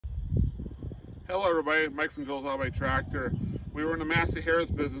Hello everybody, Mike from Joe's Auto Body Tractor. We were in the Massey Harris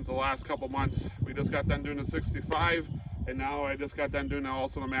business the last couple months. We just got done doing the 65, and now I just got done doing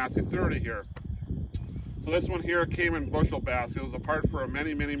also the Massey 30 here. So this one here came in bushel basket. It was apart for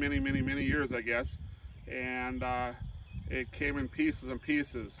many years, I guess, and it came in pieces and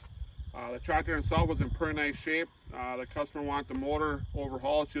pieces. The tractor itself was in pretty nice shape. The customer wanted the motor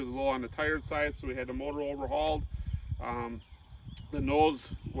overhauled. She was a little on the tired side, so we had the motor overhauled. The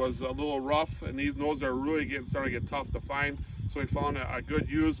nose was a little rough, and these noses are really starting to get tough to find, so we found a good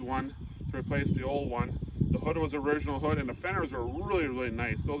used one to replace the old one. The hood was original hood, and the fenders were really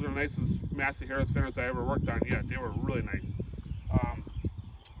nice. Those are the nicest Massey Harris fenders I ever worked on yet. They were really nice.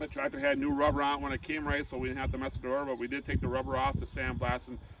 The tractor had new rubber on it when it came right, so we didn't have to mess with the rubber, but we did take the rubber off to sandblast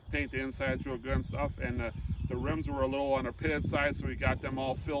and paint the inside real good and stuff. And the rims were a little on the pitted side, so we got them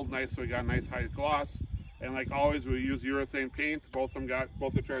all filled nice, so we got a nice high gloss. And like always, we use urethane paint. Both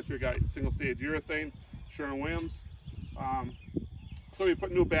the tractors here got single stage urethane, Sherwin-Williams. So we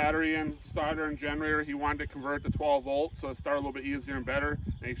put new battery in, starter and generator. He wanted to convert to 12 volts, so it started a little bit easier and better.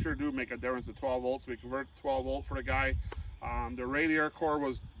 And they sure do make a difference to 12 volts. So we converted to 12 volt for the guy. The radiator core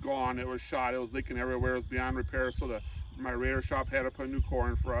was gone. It was shot. It was leaking everywhere. It was beyond repair. So my radiator shop had to put a new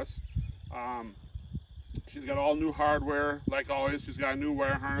core in for us. She's got all new hardware. Like always, she's got a new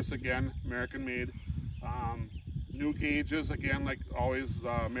wire harness again, American made. New gauges again, like always,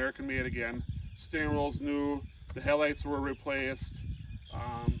 American made again. Steering wheel's new. The headlights were replaced.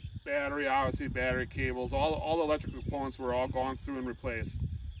 Battery, obviously, battery cables. All the electrical components were all gone through and replaced.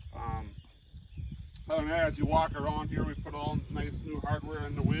 Other than that, as you walk around here, we put all nice new hardware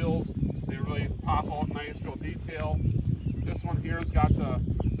in the wheels. They really pop out nice, real detail. This one here's got the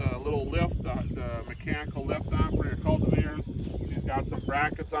little lift, the mechanical lift on for your cultivators. She's got some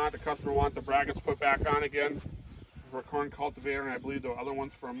brackets on it. The customer wants the brackets put back on again for a corn cultivator, and I believe the other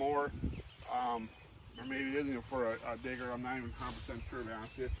one's for a mower. Or maybe it isn't for a digger. I'm not even 100% sure, to be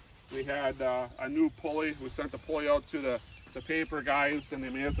honest with you. We had a new pulley. We sent the pulley out to the paper guys, and they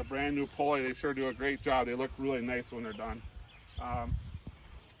made us a brand new pulley. They sure do a great job. They look really nice when they're done.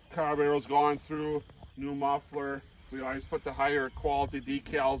 Carburetor's gone through, new muffler. We always put the higher quality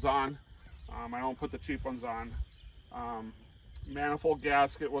decals on. I don't put the cheap ones on. Manifold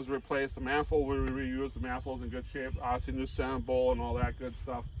gasket was replaced. The manifold we reused. The manifold's in good shape. Obviously new center bowl and all that good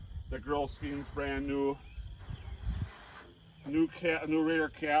stuff. The grill scheme's brand new. New radiator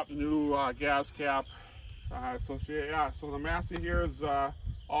cap, new gas cap. So the Massey here is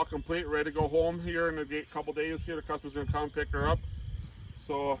all complete, ready to go home here in a couple days. Here, the customer's gonna come pick her up.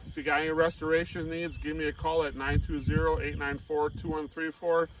 So if you got any restoration needs, give me a call at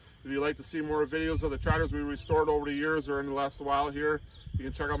 920-894-2134. If you'd like to see more videos of the tractors we restored over the years or in the last while here, you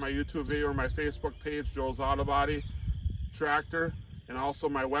can check out my YouTube video or my Facebook page, Joe's Auto Body Tractor. And also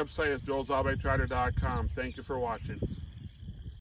my website is joesautobody.com. Thank you for watching.